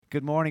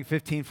Good morning,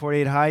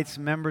 1548 Heights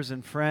members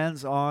and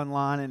friends,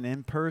 online and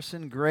in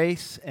person.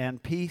 Grace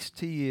and peace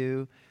to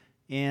you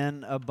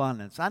in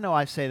abundance. I know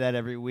I say that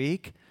every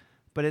week,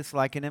 but it's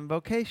like an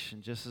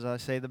invocation, just as I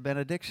say the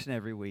benediction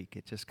every week.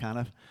 It just kind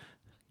of,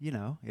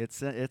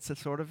 it's a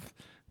sort of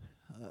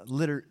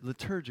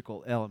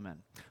liturgical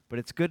element. But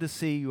it's good to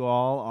see you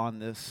all on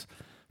this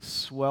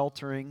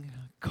sweltering,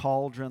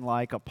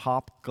 cauldron-like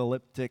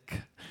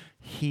apocalyptic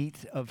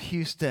heat of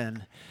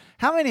Houston.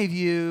 How many of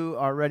you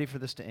are ready for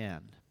this to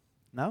end?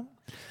 No?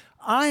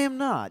 I am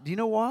not. Do you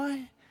know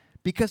why?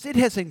 Because it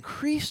has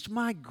increased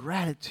my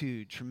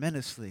gratitude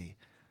tremendously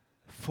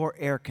for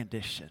air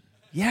condition.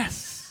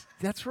 Yes,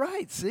 that's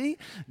right. See?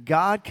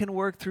 God can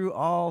work through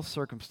all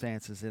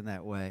circumstances in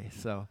that way.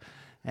 So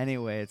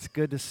anyway, it's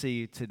good to see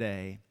you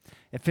today.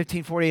 At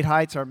 1548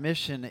 Heights, our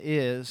mission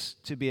is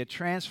to be a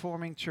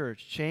transforming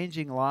church,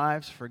 changing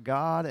lives for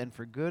God and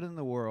for good in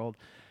the world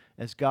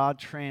as God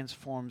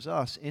transforms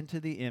us into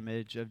the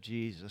image of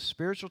Jesus.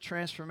 Spiritual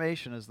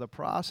transformation is the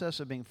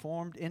process of being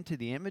formed into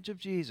the image of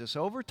Jesus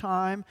over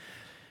time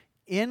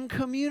in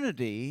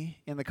community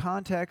in the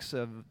context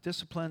of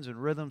disciplines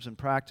and rhythms and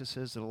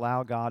practices that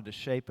allow God to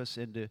shape us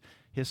into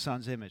His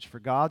Son's image for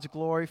God's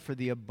glory, for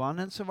the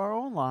abundance of our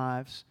own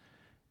lives,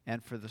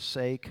 and for the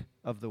sake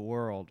of the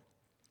world.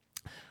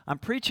 I'm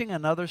preaching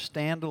another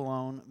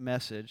standalone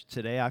message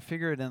today. I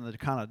figured in the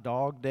kind of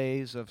dog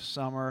days of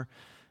summer,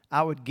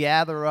 I would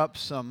gather up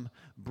some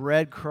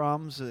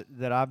breadcrumbs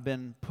that I've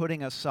been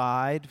putting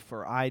aside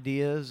for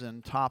ideas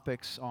and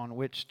topics on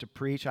which to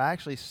preach. I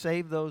actually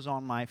save those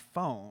on my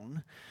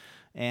phone,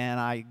 and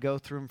I go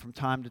through them from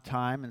time to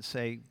time and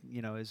say,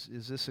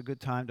 is this a good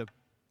time to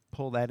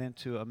pull that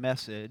into a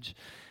message?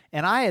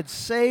 And I had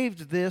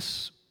saved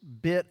this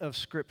bit of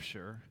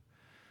Scripture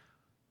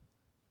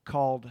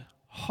called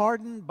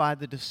 "Hardened by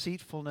the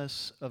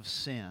Deceitfulness of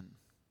Sin."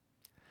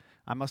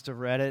 I must have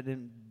read it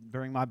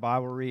during my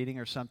Bible reading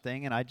or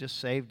something, and I just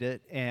saved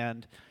it,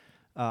 and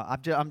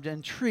I'm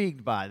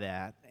intrigued by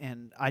that.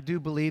 And I do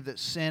believe that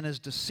sin is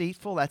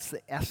deceitful. That's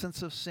the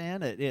essence of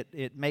sin.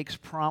 It makes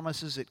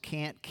promises it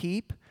can't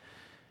keep.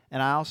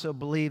 And I also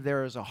believe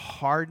there is a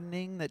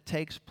hardening that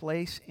takes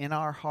place in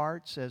our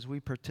hearts as we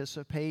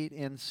participate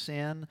in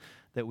sin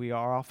that we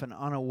are often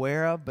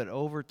unaware of, but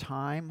over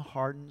time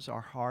hardens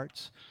our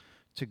hearts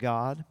to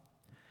God.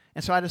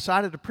 And so I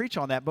decided to preach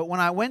on that. But when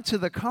I went to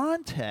the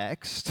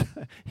context,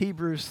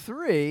 Hebrews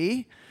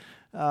 3,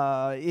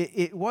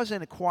 it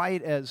wasn't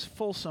quite as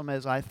fulsome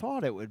as I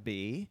thought it would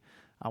be.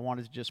 I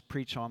wanted to just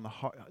preach on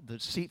the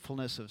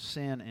deceitfulness of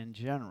sin in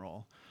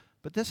general.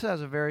 But this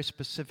has a very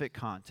specific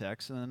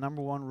context. And the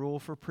number one rule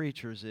for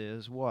preachers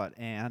is what?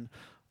 And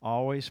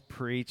always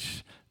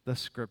preach the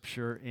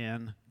Scripture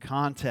in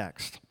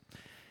context.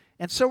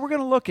 And so we're going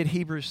to look at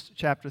Hebrews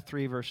chapter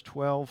 3, verse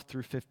 12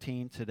 through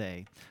 15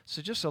 today.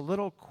 So just a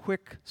little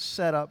quick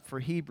setup for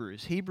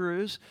Hebrews.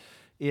 Hebrews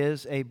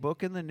is a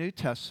book in the New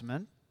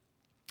Testament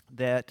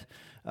that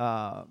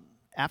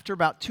after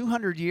about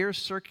 200 years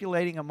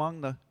circulating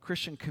among the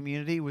Christian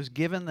community was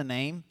given the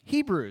name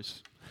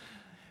Hebrews.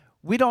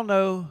 We don't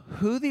know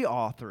who the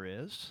author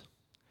is.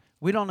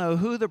 We don't know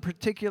who the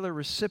particular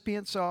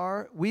recipients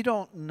are. We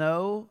don't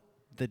know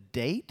the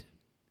date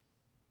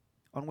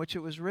on which it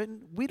was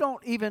written. We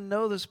don't even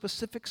know the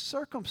specific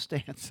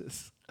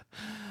circumstances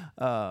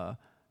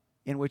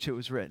in which it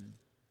was written.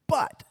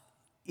 But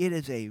it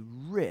is a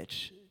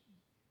rich,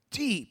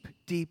 deep,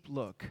 deep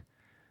look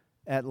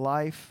at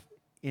life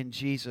in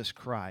Jesus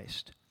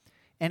Christ.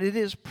 And it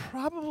is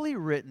probably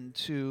written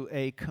to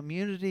a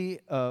community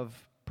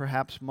of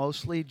perhaps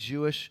mostly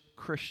Jewish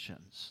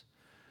Christians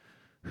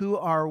who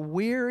are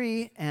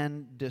weary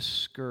and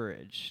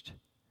discouraged.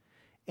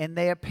 And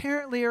they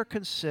apparently are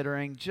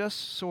considering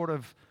just sort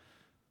of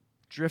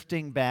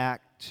drifting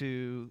back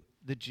to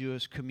the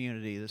Jewish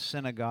community, the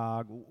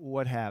synagogue,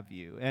 what have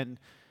you,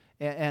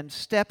 and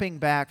stepping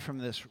back from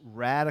this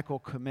radical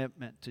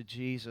commitment to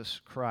Jesus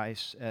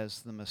Christ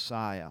as the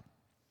Messiah.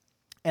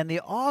 And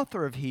the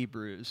author of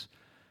Hebrews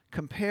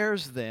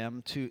compares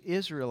them to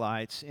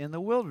Israelites in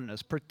the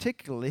wilderness.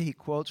 Particularly, he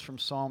quotes from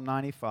Psalm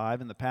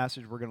 95 in the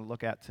passage we're going to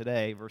look at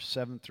today, verse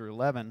 7 through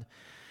 11,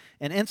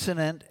 an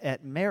incident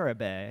at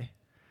Meribah,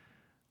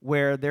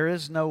 where there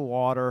is no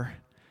water,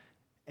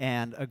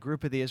 and a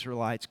group of the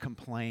Israelites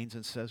complains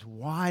and says,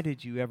 "Why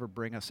did you ever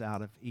bring us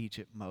out of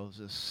Egypt,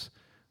 Moses?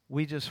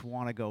 We just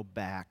want to go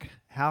back.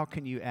 How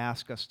can you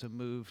ask us to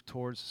move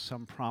towards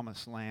some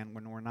promised land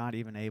when we're not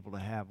even able to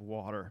have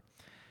water?"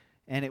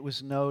 And it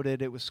was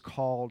noted, it was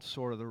called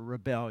sort of the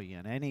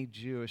rebellion. Any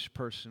Jewish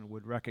person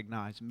would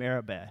recognize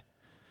Meribah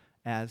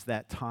as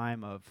that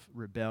time of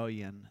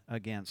rebellion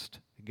against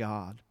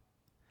God.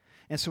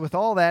 And so with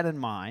all that in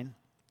mind,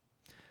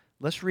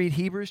 let's read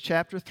Hebrews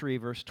chapter 3,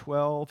 verse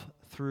 12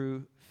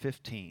 through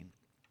 15.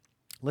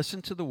 Listen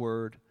to the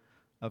word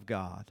of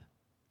God.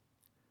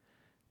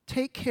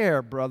 "Take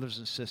care, brothers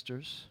and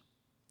sisters,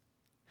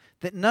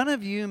 that none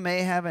of you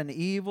may have an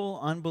evil,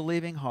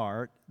 unbelieving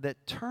heart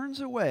that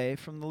turns away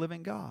from the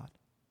living God.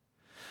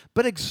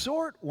 But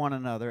exhort one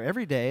another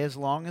every day as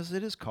long as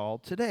it is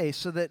called today,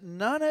 so that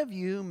none of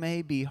you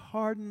may be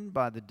hardened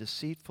by the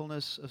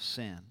deceitfulness of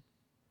sin.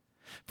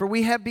 For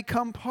we have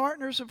become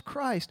partners of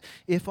Christ,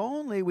 if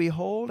only we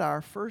hold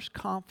our first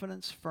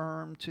confidence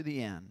firm to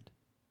the end.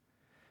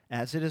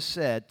 As it is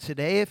said,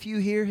 today if you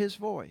hear his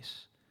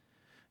voice,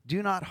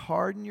 do not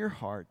harden your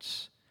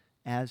hearts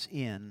as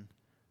in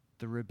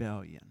the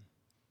rebellion.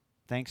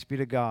 Thanks be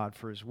to God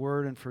for his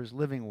word and for his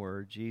living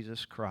word,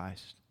 Jesus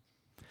Christ.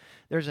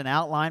 There's an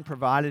outline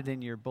provided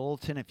in your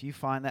bulletin. If you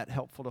find that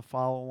helpful to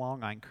follow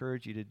along, I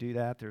encourage you to do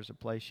that. There's a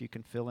place you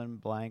can fill in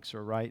blanks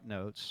or write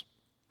notes.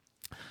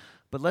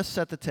 But let's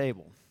set the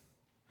table.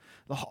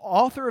 The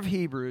author of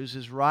Hebrews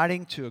is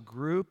writing to a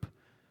group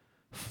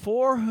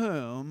for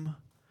whom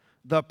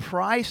the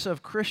price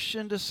of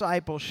Christian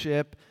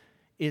discipleship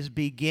is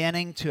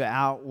beginning to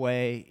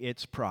outweigh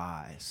its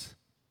prize.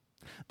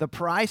 The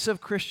price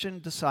of Christian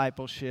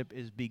discipleship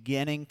is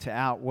beginning to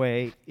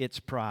outweigh its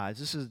prize.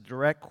 This is a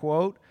direct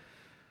quote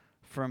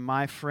from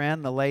my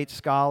friend, the late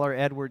scholar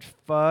Edward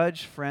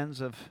Fudge, friends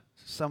of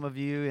some of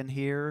you in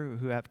here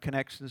who have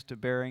connections to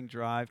Bering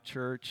Drive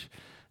Church.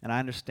 And I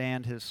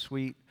understand his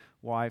sweet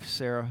wife,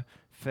 Sarah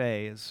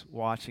Faye, is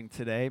watching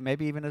today.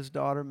 Maybe even his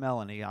daughter,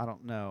 Melanie. I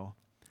don't know.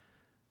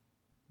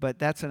 But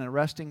that's an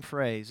arresting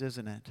phrase,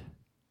 isn't it?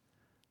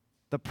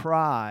 The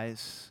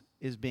prize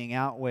is being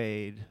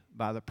outweighed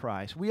by the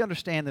price. We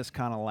understand this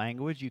kind of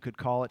language. You could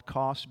call it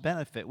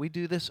cost-benefit. We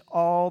do this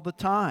all the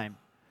time.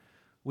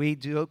 We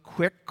do a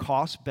quick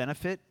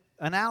cost-benefit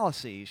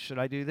analysis. Should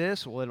I do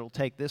this? Well, it'll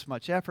take this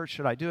much effort.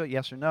 Should I do it?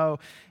 Yes or no?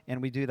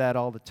 And we do that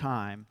all the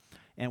time.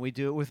 And we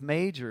do it with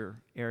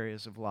major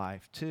areas of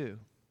life, too.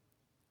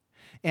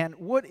 And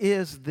what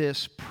is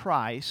this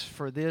price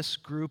for this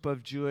group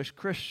of Jewish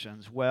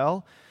Christians?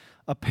 Well,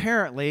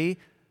 apparently,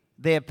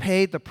 they have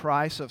paid the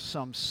price of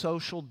some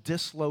social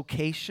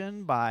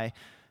dislocation by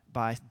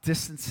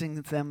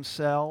distancing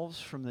themselves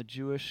from the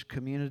Jewish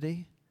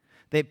community.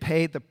 They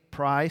paid the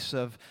price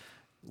of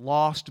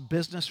lost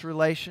business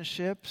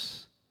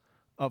relationships,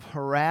 of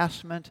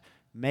harassment,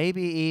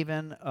 maybe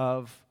even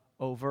of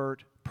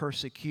overt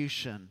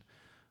persecution,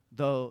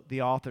 though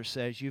the author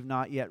says you've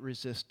not yet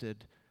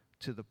resisted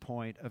to the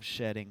point of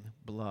shedding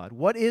blood.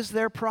 What is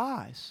their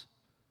prize?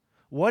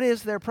 What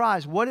is their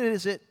prize? What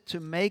is it to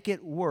make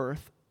it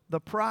worth the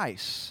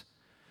price?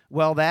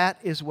 Well, that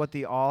is what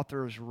the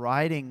author is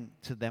writing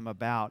to them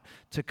about,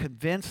 to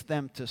convince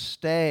them to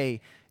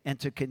stay and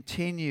to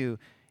continue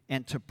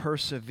and to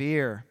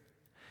persevere.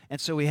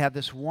 And so we have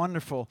this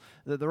wonderful,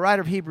 the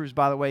writer of Hebrews,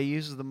 by the way,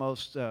 uses the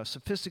most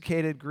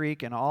sophisticated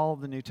Greek in all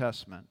of the New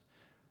Testament.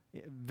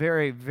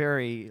 Very,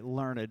 very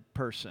learned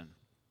person.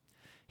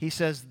 He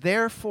says,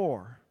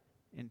 therefore,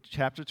 in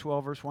chapter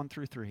 12, verse 1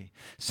 through 3,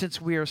 since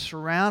we are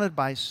surrounded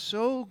by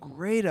so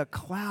great a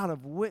cloud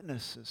of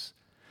witnesses,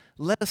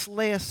 let us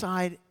lay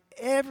aside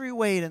every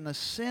weight and the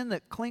sin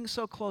that clings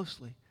so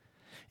closely,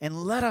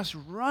 and let us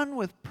run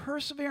with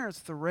perseverance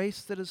the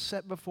race that is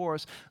set before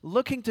us,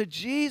 looking to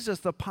Jesus,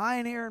 the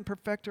pioneer and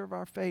perfecter of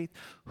our faith,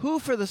 who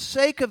for the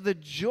sake of the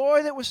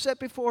joy that was set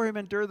before him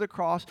endured the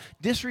cross,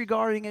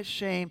 disregarding its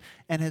shame,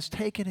 and has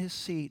taken his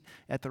seat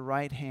at the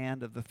right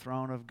hand of the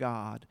throne of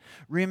God.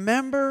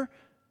 Remember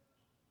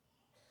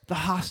the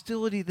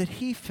hostility that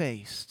he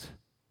faced,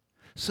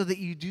 so that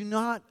you do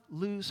not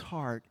lose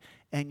heart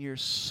and your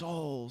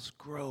souls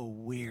grow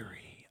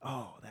weary.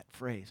 Oh, that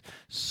phrase,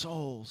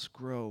 souls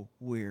grow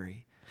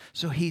weary.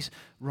 So he's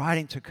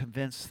writing to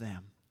convince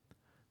them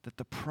that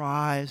the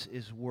prize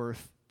is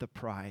worth the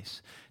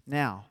price.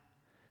 Now,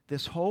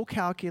 this whole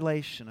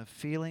calculation of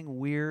feeling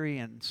weary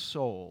in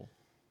soul,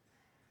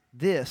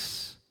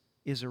 this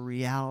is a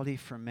reality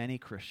for many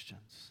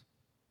Christians.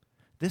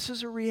 This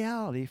is a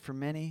reality for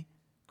many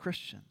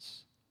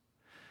Christians.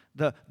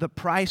 The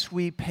price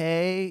we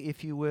pay,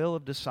 if you will,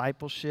 of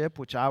discipleship,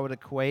 which I would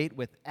equate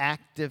with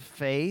active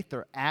faith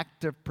or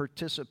active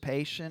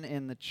participation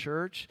in the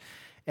church,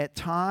 at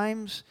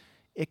times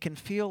it can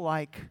feel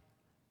like,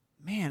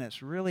 man,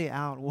 it's really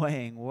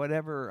outweighing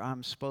whatever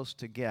I'm supposed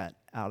to get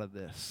out of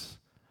this.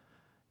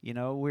 You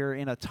know, we're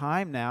in a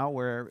time now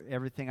where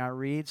everything I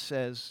read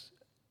says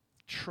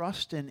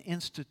trust in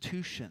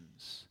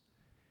institutions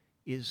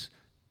is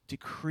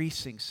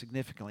decreasing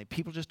significantly.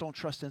 People just don't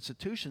trust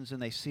institutions,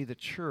 and they see the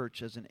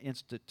church as an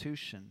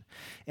institution.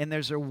 And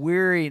there's a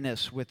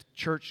weariness with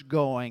church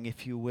going,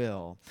 if you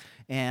will.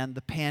 And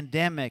the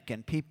pandemic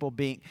and people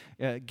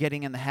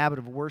getting in the habit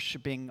of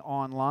worshiping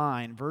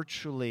online,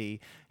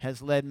 virtually,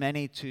 has led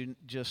many to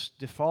just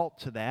default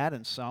to that,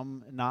 and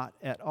some not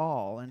at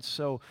all. And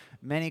so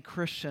many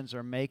Christians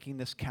are making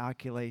this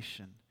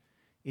calculation.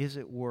 Is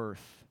it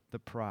worth the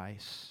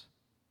price?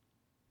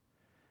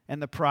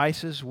 And the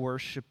price is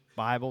worship,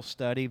 Bible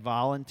study,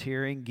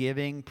 volunteering,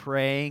 giving,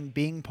 praying,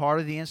 being part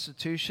of the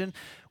institution.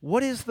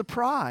 What is the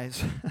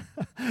prize?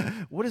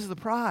 What is the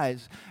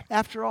prize?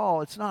 After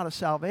all, it's not a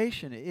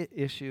salvation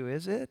issue,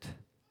 is it?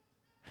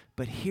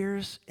 But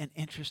here's an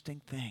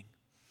interesting thing.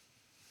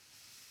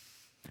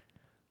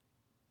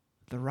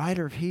 the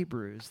writer of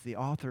Hebrews, the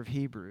author of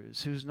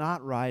Hebrews, who's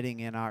not writing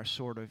in our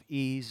sort of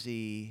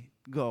easy-going,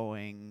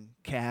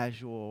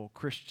 casual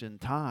Christian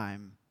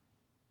time,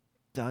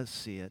 does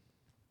see it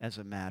as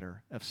a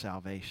matter of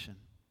salvation.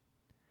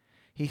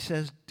 He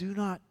says, do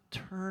not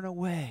turn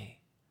away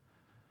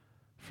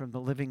from the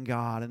living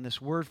God. And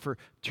this word for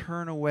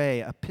turn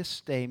away,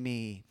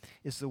 episteme,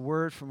 is the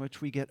word from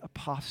which we get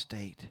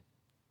apostate.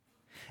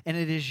 And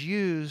it is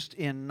used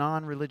in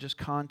non-religious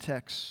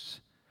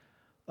contexts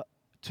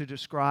to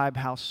describe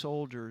how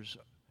soldiers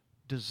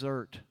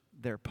desert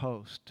their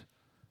post,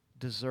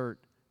 desert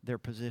their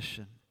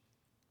position.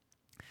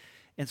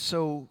 And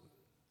so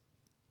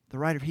the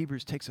writer of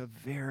Hebrews takes a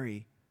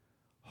very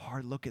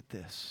hard look at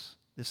this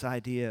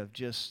idea of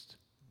just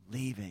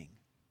leaving,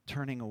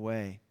 turning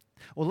away.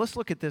 Well, let's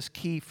look at this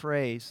key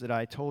phrase that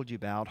I told you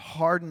about,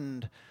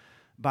 hardened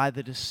by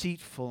the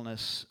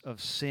deceitfulness of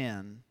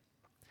sin.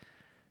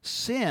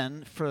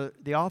 Sin, for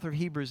the author of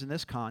Hebrews in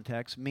this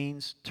context,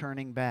 means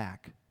turning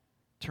back,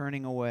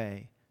 turning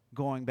away,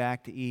 going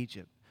back to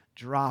Egypt,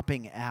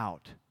 dropping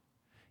out.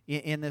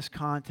 In this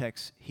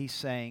context, he's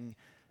saying,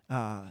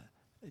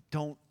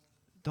 don't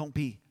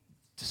be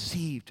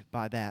deceived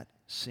by that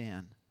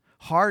sin.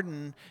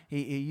 Harden,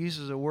 he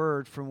uses a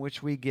word from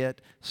which we get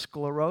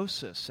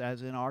sclerosis,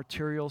 as in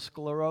arterial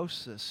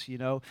sclerosis. You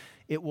know,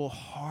 it will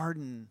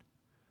harden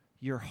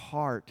your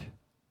heart.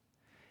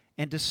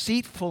 And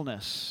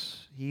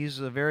deceitfulness, he uses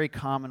a very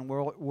common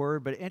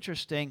word, but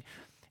interesting,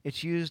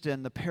 it's used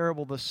in the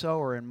parable of the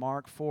sower in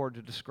Mark 4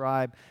 to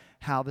describe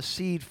how the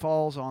seed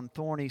falls on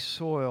thorny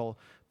soil,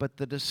 but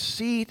the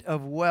deceit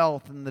of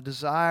wealth and the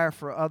desire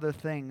for other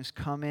things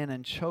come in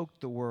and choke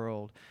the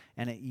world,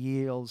 and it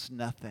yields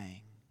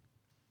nothing.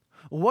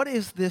 What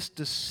is this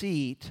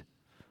deceit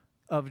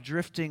of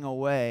drifting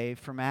away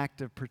from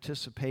active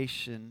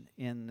participation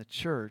in the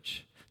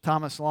church?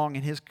 Thomas Long,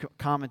 in his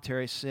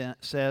commentary,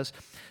 says,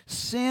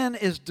 sin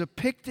is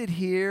depicted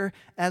here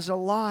as a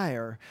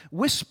liar,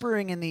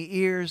 whispering in the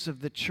ears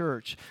of the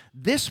church.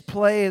 This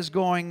play is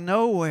going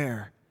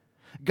nowhere.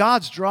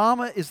 God's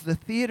drama is the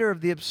theater of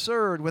the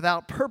absurd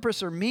without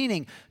purpose or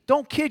meaning.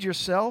 Don't kid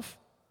yourself.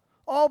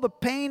 All the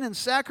pain and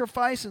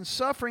sacrifice and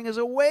suffering is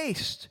a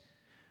waste.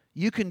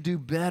 You can do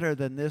better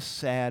than this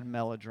sad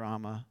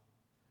melodrama.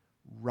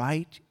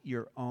 Write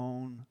your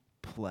own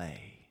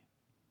play.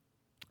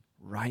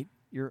 Write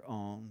your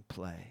own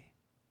play.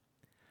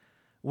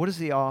 What does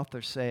the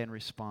author say in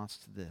response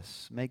to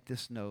this? Make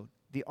this note.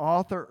 The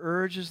author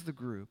urges the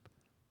group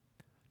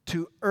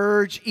to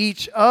urge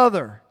each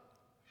other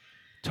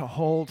to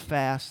hold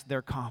fast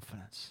their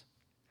confidence.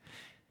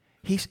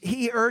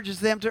 He urges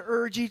them to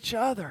urge each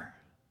other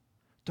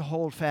to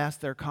hold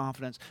fast their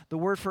confidence. The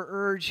word for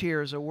urge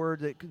here is a word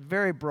that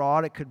very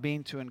broad. It could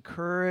mean to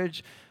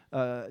encourage,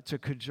 to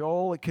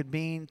cajole. It could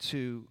mean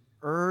to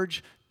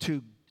urge,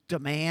 to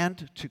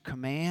demand, to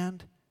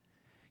command.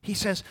 He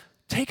says,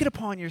 take it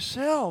upon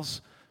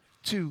yourselves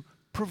to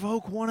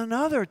provoke one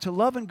another to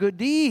love and good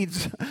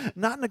deeds,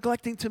 not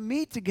neglecting to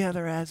meet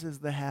together as is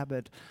the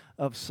habit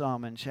of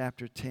some in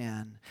chapter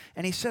 10.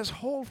 And he says,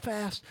 hold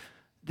fast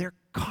their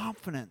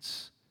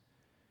confidence.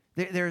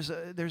 There's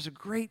a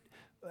great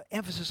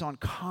emphasis on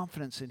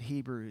confidence in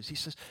Hebrews.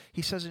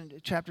 He says in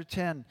chapter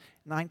 10,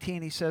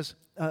 19, he says,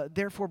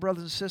 therefore,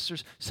 brothers and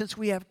sisters, since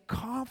we have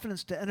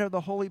confidence to enter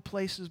the holy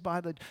places by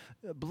the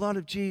blood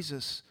of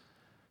Jesus,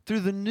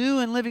 through the new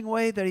and living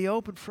way that he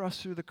opened for us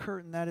through the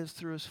curtain, that is,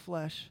 through his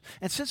flesh.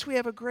 And since we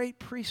have a great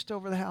priest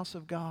over the house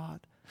of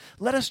God,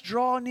 let us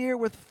draw near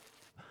with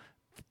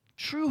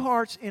true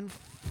hearts in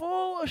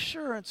full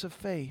assurance of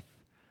faith,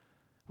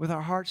 with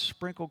our hearts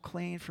sprinkled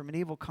clean from an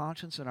evil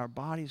conscience and our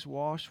bodies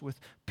washed with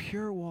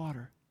pure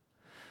water.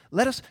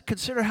 Let us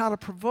consider how to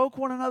provoke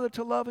one another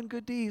to love and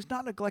good deeds,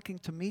 not neglecting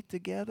to meet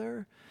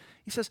together.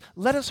 He says,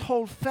 let us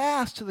hold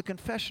fast to the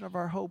confession of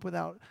our hope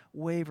without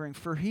wavering,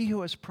 for he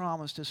who has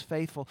promised is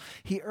faithful.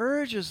 He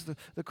urges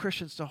the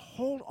Christians to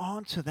hold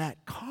on to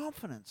that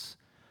confidence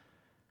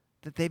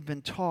that they've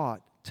been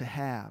taught to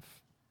have.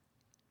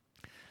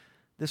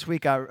 This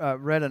week I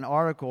read an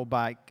article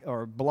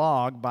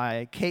blog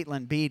by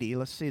Caitlin Beatty.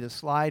 Let's see the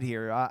slide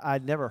here.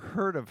 I'd never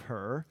heard of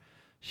her.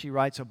 She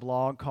writes a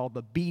blog called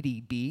The Beatty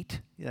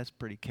Beat. That's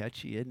pretty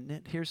catchy, isn't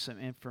it? Here's some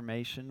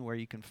information where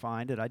you can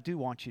find it. I do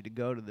want you to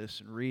go to this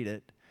and read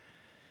it.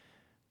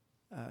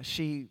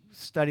 She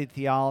studied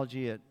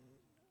theology at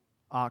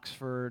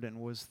Oxford and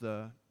was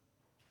the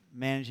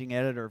managing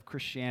editor of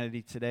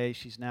Christianity Today.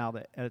 She's now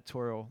the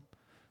editorial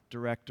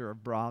director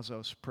of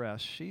Brazos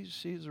Press.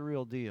 She's a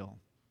real deal.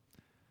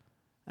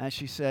 And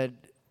she said,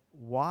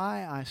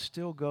 why I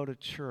still go to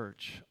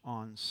church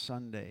on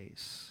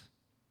Sundays.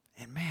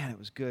 And man, it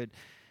was good.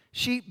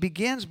 She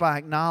begins by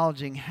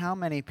acknowledging how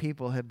many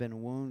people have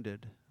been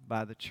wounded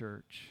by the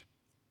church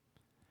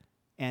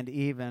and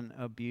even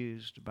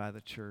abused by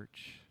the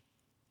church.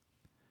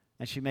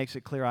 And she makes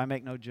it clear, I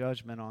make no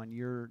judgment on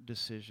your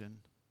decision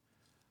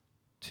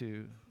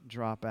to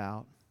drop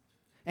out.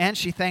 And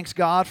she thanks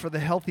God for the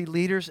healthy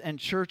leaders and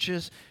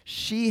churches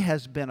she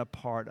has been a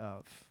part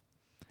of.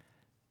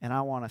 And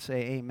I want to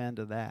say amen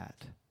to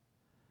that.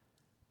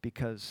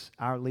 because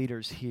our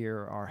leaders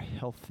here are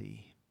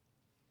healthy.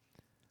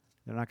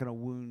 They're not going to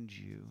wound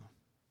you.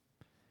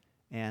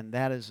 And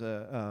that is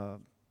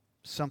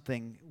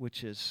something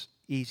which is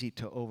easy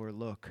to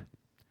overlook.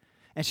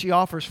 And she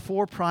offers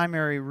 4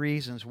 primary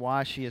reasons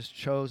why she has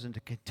chosen to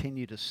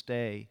continue to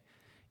stay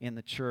in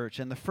the church.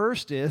 And the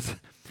first is,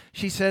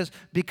 she says,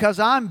 because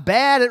I'm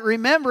bad at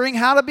remembering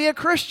how to be a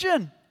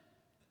Christian.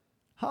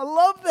 I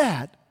love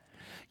that.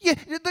 Yeah,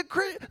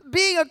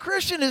 being a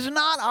Christian is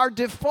not our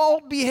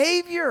default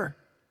behavior.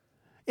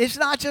 It's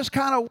not just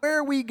kind of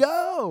where we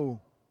go.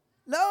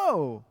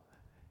 No.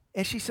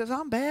 And she says,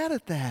 I'm bad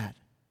at that.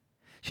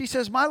 She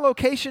says, my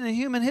location in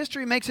human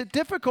history makes it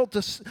difficult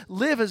to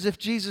live as if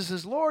Jesus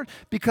is Lord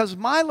because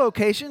my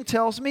location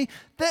tells me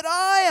that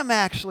I am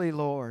actually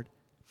Lord.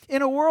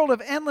 In a world of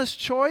endless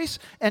choice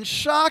and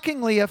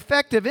shockingly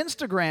effective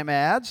Instagram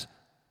ads,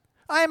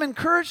 I am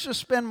encouraged to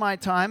spend my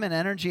time and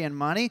energy and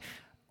money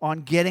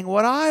on getting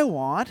what I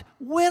want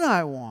when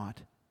I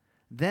want,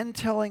 then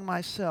telling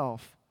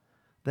myself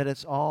that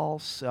it's all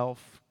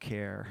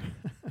self-care.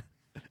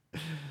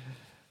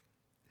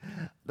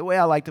 The way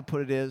I like to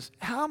put it is,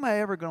 how am I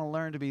ever going to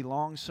learn to be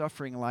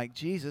long-suffering like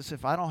Jesus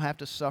if I don't have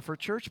to suffer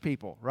church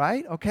people,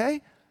 right?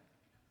 Okay?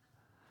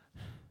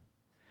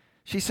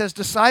 She says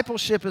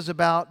discipleship is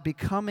about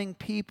becoming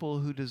people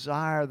who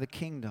desire the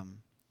kingdom.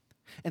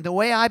 And the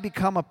way I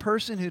become a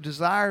person who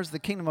desires the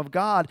kingdom of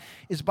God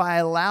is by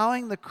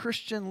allowing the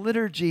Christian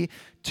liturgy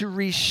to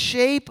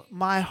reshape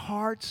my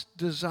heart's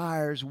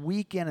desires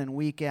week in and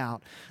week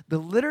out. The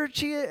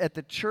liturgy at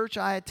the church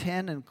I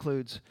attend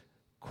includes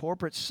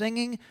corporate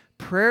singing,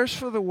 prayers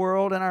for the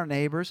world and our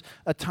neighbors,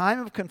 a time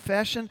of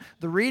confession,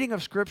 the reading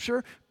of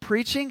Scripture,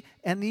 preaching,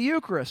 and the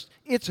Eucharist.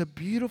 It's a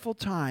beautiful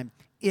time.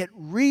 It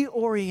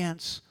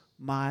reorients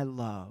my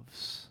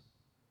loves.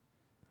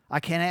 I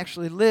can't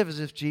actually live as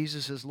if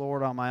Jesus is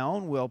Lord on my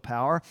own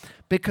willpower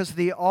because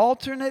the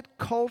alternate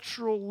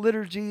cultural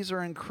liturgies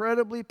are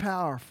incredibly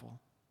powerful.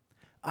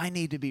 I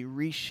need to be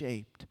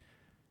reshaped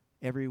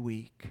every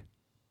week.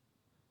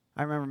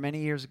 I remember many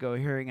years ago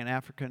hearing an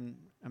African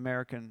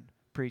American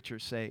preacher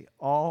say,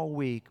 all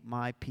week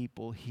my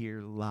people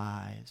hear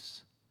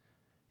lies,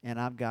 and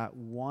I've got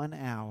 1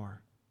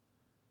 hour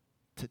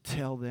to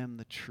tell them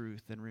the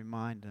truth and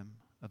remind them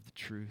of the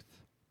truth.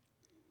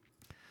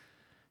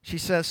 She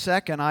says,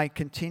 second, I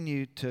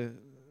continue to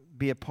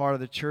be a part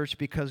of the church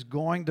because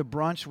going to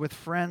brunch with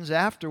friends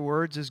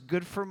afterwards is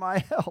good for my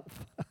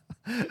health.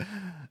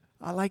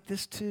 I like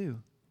this too.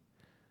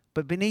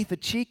 But beneath the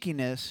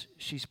cheekiness,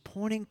 she's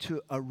pointing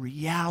to a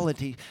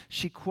reality.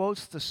 She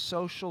quotes the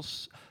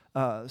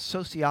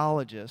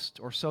sociologist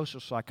or social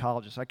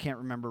psychologist, I can't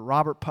remember,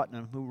 Robert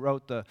Putnam, who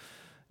wrote the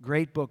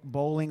great book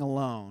Bowling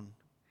Alone,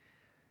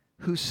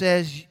 who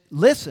says,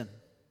 listen,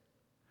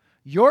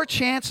 your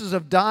chances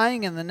of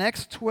dying in the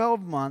next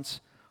 12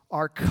 months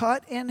are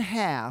cut in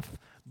half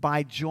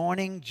by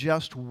joining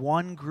just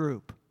one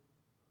group.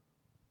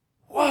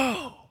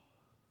 Whoa!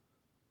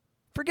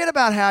 Forget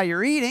about how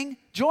you're eating.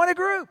 Join a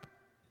group.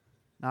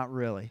 Not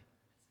really.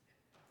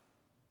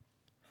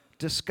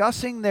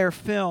 Discussing their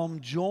film,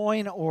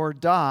 Join or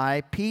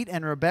Die, Pete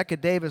and Rebecca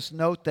Davis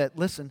note that,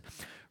 listen,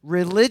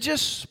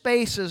 religious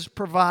spaces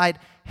provide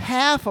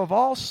half of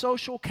all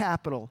social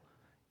capital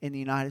in the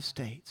United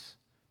States.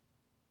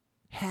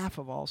 Half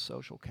of all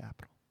social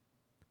capital.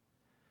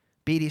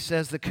 Beatty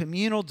says the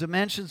communal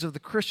dimensions of the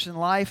Christian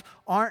life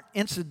aren't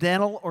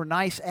incidental or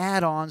nice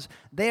add-ons.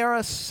 They are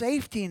a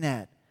safety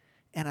net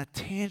and a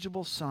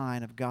tangible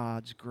sign of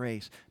God's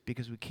grace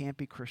because we can't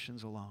be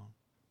Christians alone.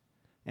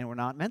 And we're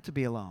not meant to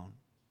be alone.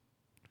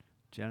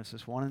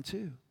 Genesis 1 and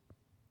 2.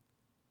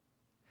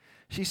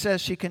 She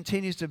says she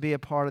continues to be a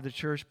part of the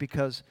church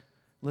because,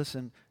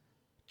 listen,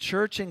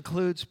 church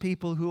includes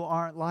people who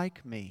aren't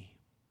like me.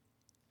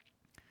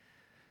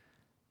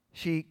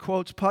 She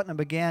quotes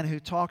Putnam again, who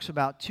talks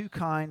about 2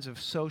 kinds of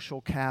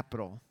social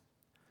capital.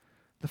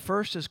 The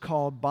first is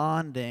called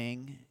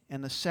bonding,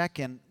 and the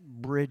second,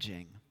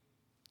 bridging.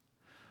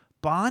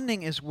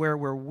 Bonding is where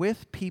we're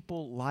with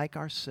people like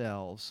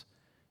ourselves,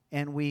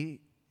 and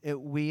we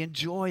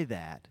enjoy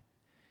that.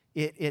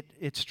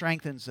 It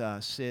strengthens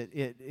us.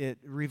 It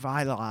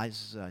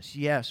revitalizes us.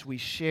 Yes, we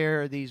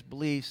share these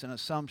beliefs and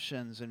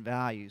assumptions and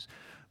values.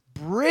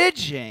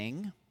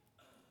 Bridging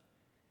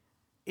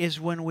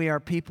is when we are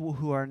people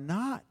who are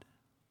not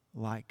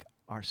like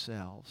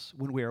ourselves,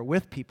 when we are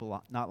with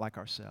people not like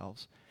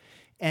ourselves,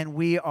 and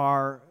we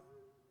are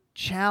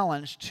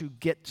challenged to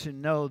get to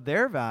know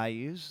their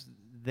values,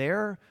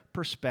 their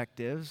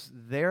perspectives,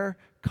 their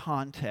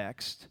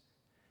context,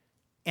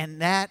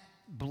 and that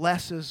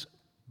blesses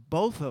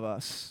both of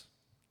us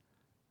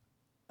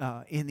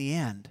in the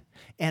end.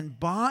 And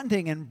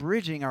bonding and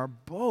bridging are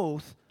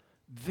both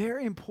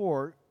very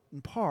important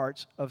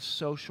parts of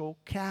social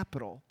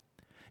capital.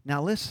 Now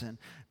listen,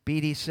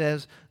 Beatty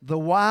says, the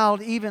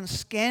wild, even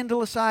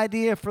scandalous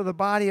idea for the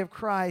body of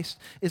Christ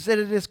is that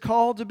it is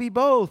called to be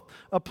both,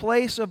 a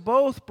place of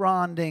both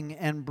bonding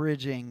and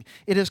bridging.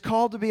 It is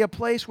called to be a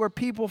place where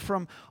people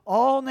from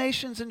all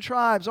nations and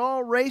tribes,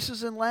 all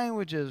races and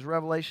languages,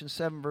 Revelation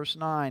 7 verse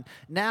 9,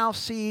 now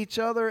see each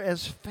other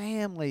as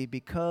family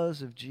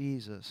because of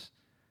Jesus.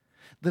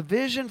 The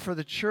vision for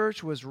the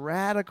church was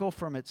radical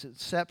from its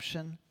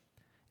inception,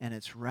 and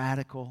it's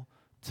radical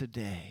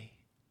today.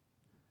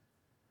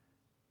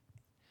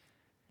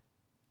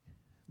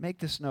 Make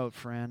this note,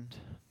 friend.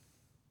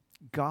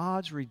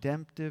 God's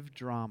redemptive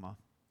drama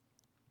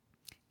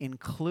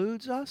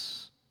includes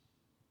us.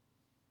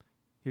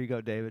 Here you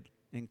go, David.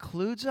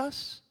 Includes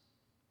us.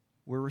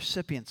 We're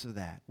recipients of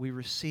that. We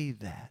receive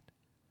that.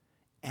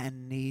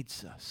 And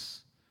needs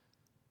us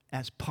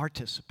as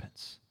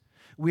participants.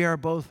 We are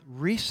both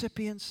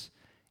recipients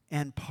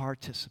and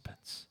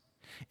participants.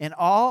 And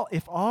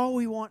if all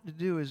we want to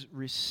do is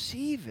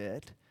receive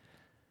it,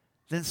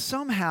 then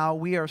somehow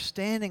we are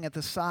standing at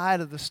the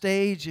side of the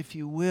stage, if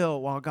you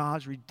will, while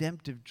God's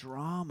redemptive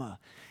drama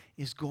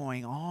is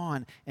going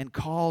on and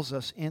calls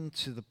us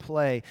into the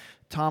play.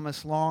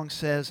 Thomas Long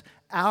says,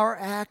 our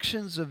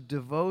actions of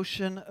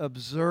devotion,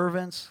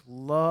 observance,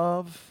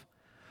 love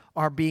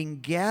are being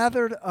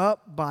gathered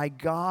up by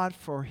God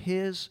for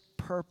His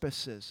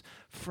purposes.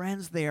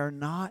 Friends, they are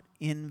not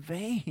in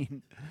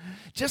vain.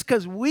 Just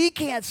because we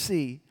can't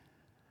see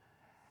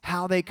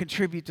how they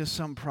contribute to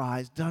some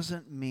prize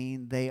doesn't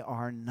mean they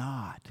are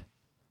not.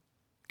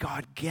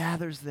 God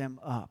gathers them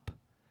up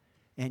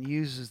and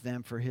uses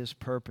them for His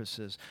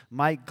purposes.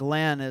 Mike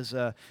Glenn is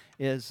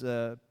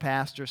a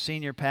pastor,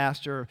 senior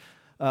pastor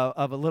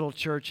of a little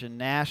church in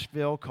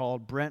Nashville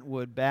called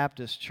Brentwood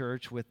Baptist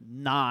Church with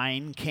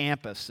 9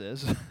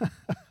 campuses.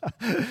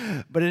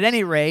 But at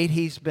any rate,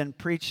 he's been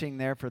preaching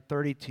there for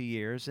 32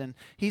 years, and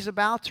he's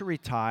about to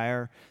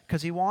retire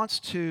because he wants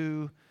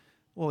to,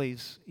 well,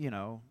 he's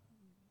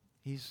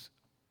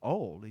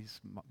old. He's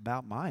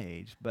about my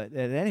age. But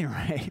at any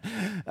rate,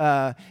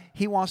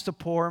 he wants to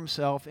pour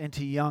himself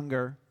into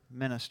younger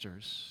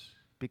ministers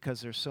because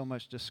there's so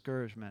much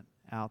discouragement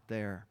out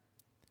there.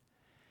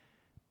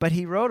 But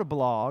he wrote a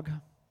blog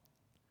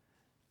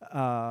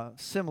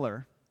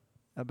similar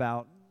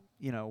about,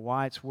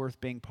 why it's worth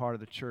being part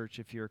of the church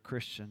if you're a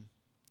Christian.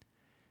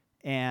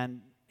 And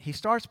he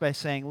starts by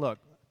saying, look,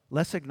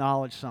 let's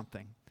acknowledge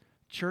something.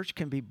 Church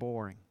can be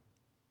boring.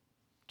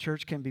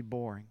 Church can be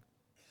boring.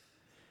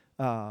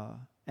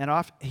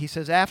 He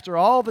says, after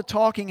all the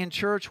talking in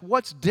church,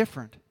 what's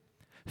different?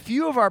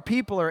 Few of our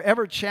people are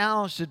ever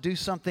challenged to do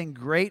something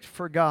great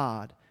for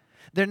God.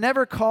 They're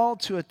never called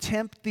to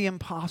attempt the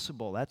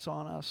impossible. That's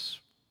on us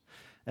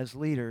as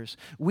leaders.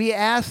 We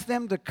ask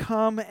them to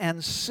come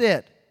and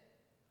sit.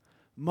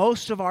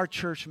 Most of our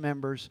church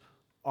members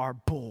are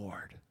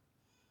bored.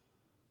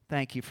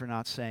 Thank you for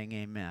not saying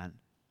amen.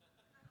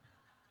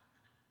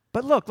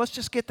 But look, let's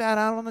just get that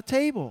out on the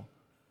table.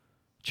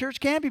 Church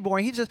can be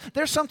boring. He says,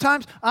 there's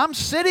sometimes I'm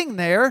sitting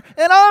there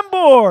and I'm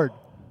bored.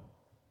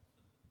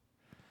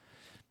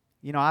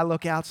 I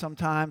look out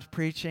sometimes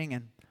preaching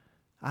and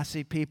I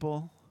see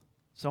people,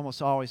 it's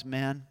almost always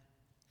men,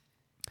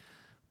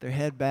 their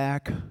head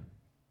back,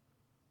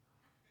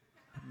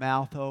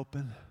 mouth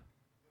open,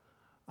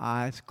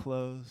 eyes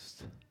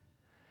closed.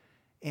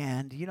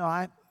 And,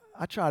 I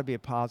try to be a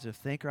positive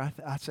thinker.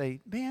 I say,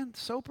 man,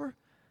 Soper,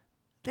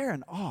 they're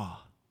in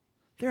awe.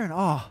 They're in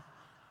awe.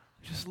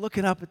 Just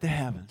looking up at the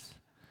heavens.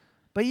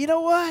 But you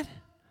know what?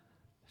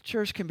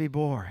 Church can be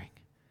boring.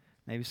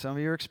 Maybe some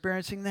of you are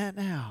experiencing that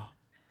now.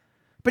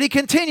 But he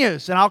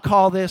continues, and I'll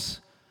call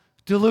this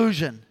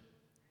delusion.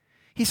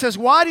 He says,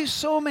 why do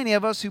so many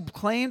of us who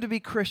claim to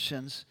be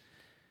Christians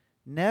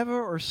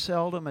never or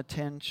seldom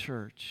attend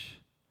church?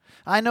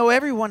 I know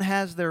everyone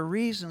has their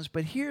reasons,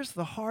 but here's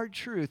the hard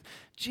truth.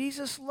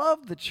 Jesus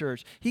loved the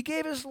church. He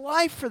gave His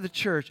life for the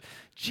church.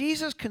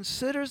 Jesus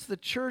considers the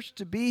church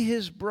to be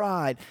His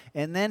bride.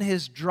 And then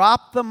his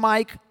drop the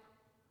mic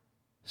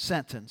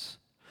sentence.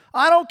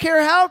 I don't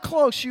care how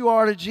close you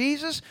are to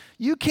Jesus,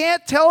 you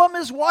can't tell Him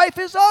His wife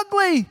is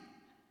ugly.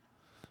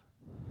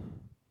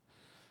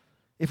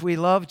 If we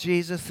love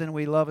Jesus, then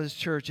we love His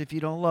church. If you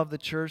don't love the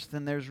church,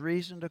 then there's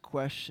reason to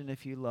question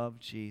if you love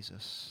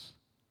Jesus.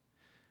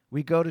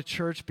 We go to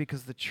church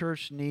because the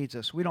church needs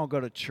us. We don't go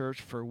to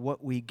church for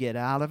what we get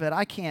out of it.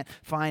 I can't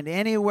find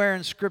anywhere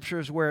in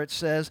Scriptures where it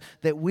says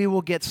that we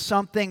will get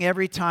something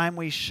every time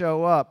we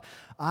show up.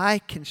 I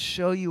can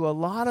show you a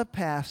lot of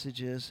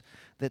passages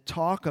that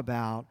talk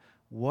about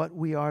what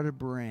we are to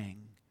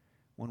bring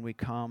when we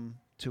come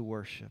to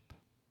worship.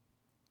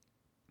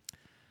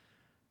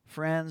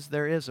 Friends,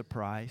 there is a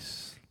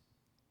price.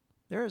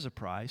 There is a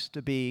price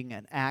to being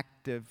an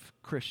active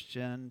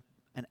Christian,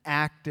 an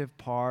active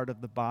part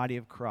of the body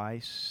of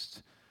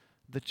Christ,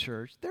 the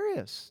church. There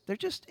is. There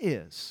just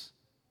is.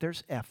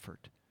 There's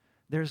effort.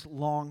 There's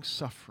long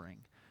suffering.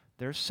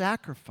 There's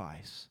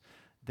sacrifice.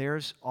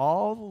 There's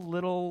all the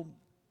little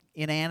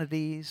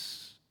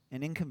inanities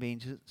and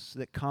inconveniences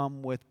that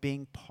come with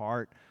being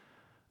part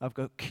of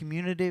a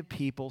community of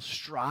people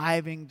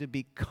striving to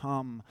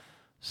become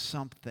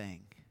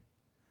something.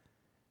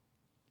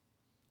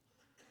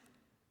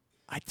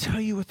 I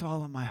tell you with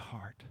all of my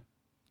heart,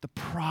 the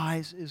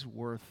prize is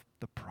worth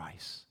the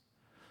price.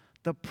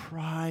 The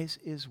prize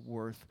is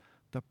worth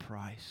the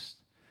price.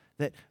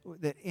 That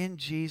in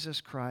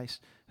Jesus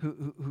Christ,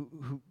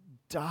 who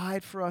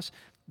died for us,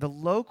 the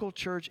local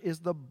church is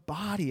the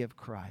body of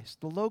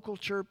Christ. The local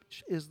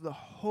church is the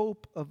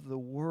hope of the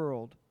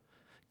world.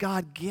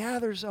 God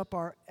gathers up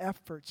our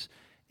efforts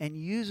and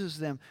uses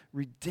them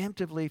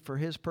redemptively for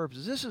His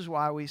purposes. This is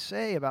why we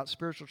say about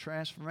spiritual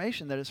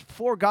transformation that it's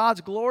for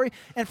God's glory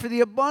and for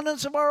the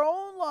abundance of our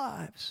own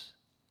lives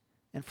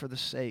and for the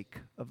sake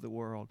of the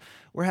world.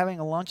 We're having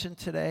a luncheon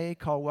today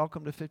called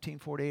Welcome to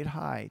 1548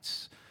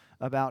 Heights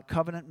about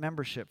covenant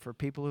membership for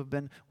people who've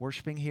been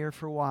worshiping here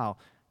for a while.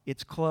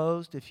 It's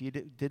closed. If you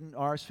didn't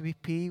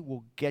RSVP,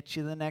 we'll get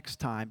you the next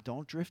time.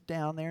 Don't drift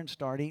down there and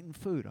start eating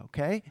food,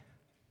 okay?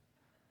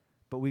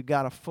 But we've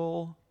got a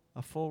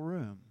full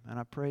room, and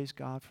I praise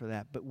God for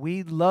that. But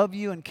we love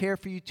you and care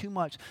for you too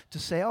much to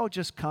say, oh,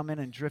 just come in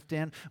and drift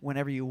in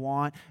whenever you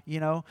want.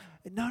 No.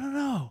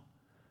 No,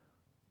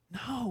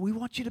 we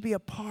want you to be a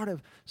part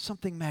of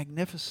something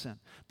magnificent.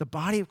 The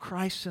body of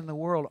Christ in the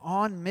world,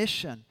 on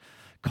mission,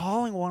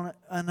 calling one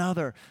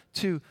another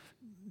to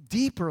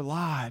deeper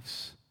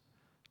lives,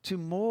 to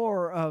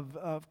more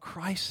of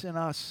Christ in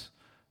us,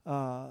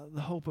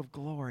 the hope of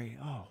glory.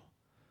 Oh,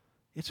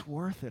 it's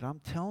worth it. I'm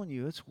telling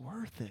you, it's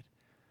worth it.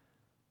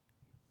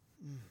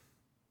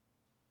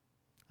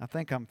 I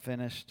think I'm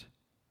finished.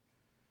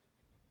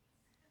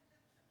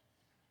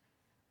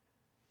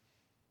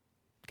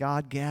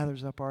 God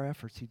gathers up our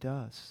efforts. He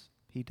does.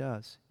 He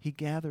does. He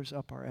gathers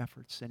up our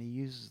efforts and He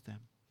uses them.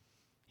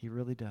 He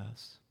really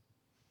does.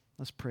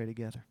 Let's pray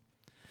together.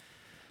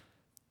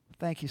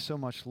 Thank you so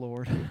much,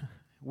 Lord.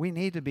 We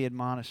need to be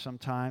admonished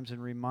sometimes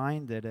and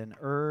reminded and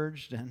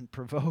urged and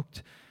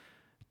provoked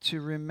to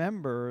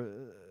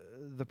remember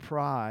the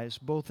prize,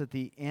 both at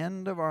the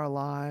end of our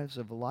lives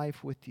of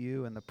life with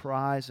you, and the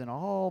prize in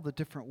all the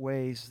different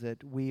ways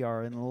that we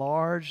are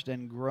enlarged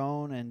and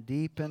grown and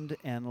deepened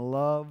and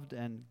loved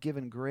and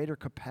given greater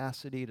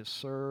capacity to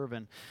serve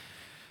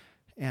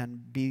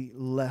and be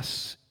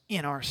less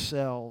in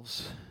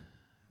ourselves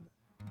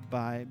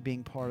by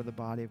being part of the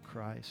body of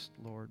Christ,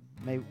 Lord.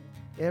 May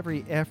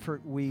every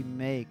effort we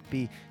make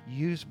be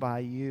used by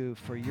you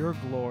for your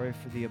glory,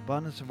 for the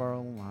abundance of our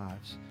own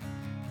lives,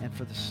 and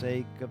for the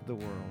sake of the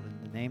world.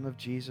 In the name of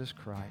Jesus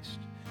Christ,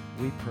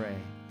 we pray.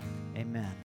 Amen.